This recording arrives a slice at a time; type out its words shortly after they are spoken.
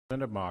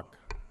Representative Mock.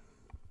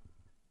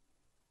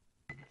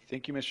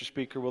 Thank you, Mr.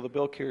 Speaker. Will the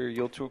bill carrier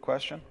yield to a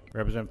question?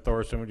 Representative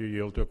Thoreson, would you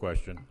yield to a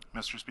question?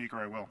 Mr. Speaker,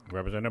 I will.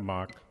 Representative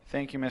Mock.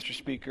 Thank you, Mr.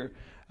 Speaker.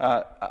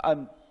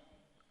 I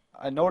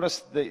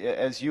noticed that,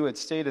 as you had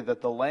stated, that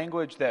the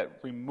language that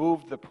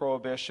removed the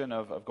prohibition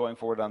of going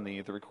forward on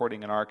the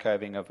recording and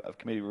archiving of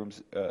committee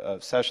rooms,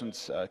 of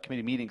sessions,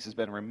 committee meetings has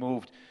been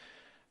removed.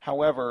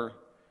 However,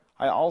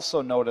 I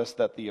also noticed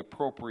that the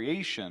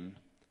appropriation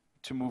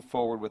to move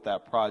forward with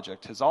that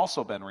project has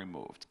also been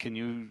removed. Can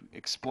you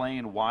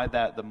explain why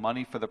the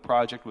money for the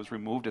project was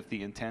removed if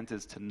the intent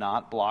is to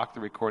not block the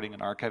recording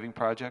and archiving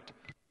project?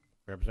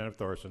 Representative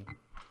Thoreson.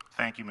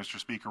 Thank you, Mr.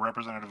 Speaker.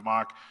 Representative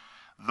Mock,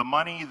 the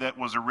money that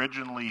was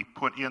originally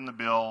put in the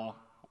bill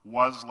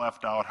was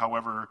left out.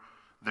 However,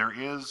 there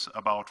is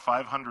about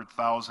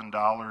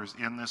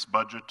 $500,000 in this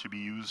budget to be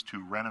used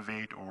to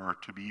renovate or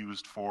to be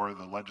used for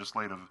the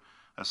legislative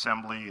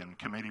assembly and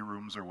committee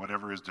rooms or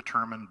whatever is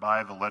determined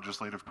by the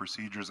Legislative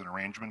Procedures and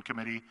Arrangement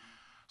Committee.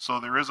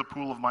 So there is a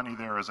pool of money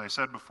there. As I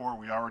said before,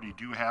 we already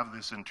do have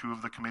this in 2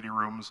 of the committee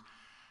rooms.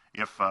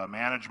 If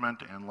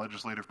management and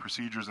Legislative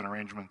Procedures and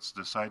Arrangements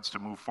decides to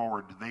move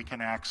forward, they can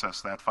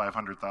access that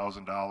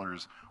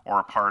 $500,000 or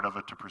a part of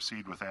it to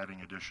proceed with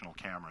adding additional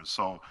cameras.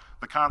 So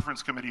the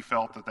conference committee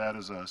felt that that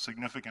is a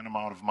significant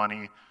amount of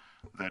money,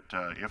 that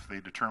if they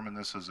determine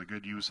this as a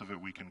good use of it,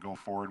 we can go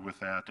forward with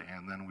that,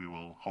 and then we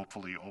will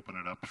hopefully open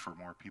it up for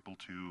more people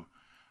to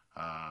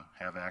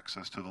have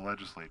access to the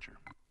legislature.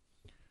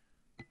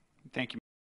 Thank you.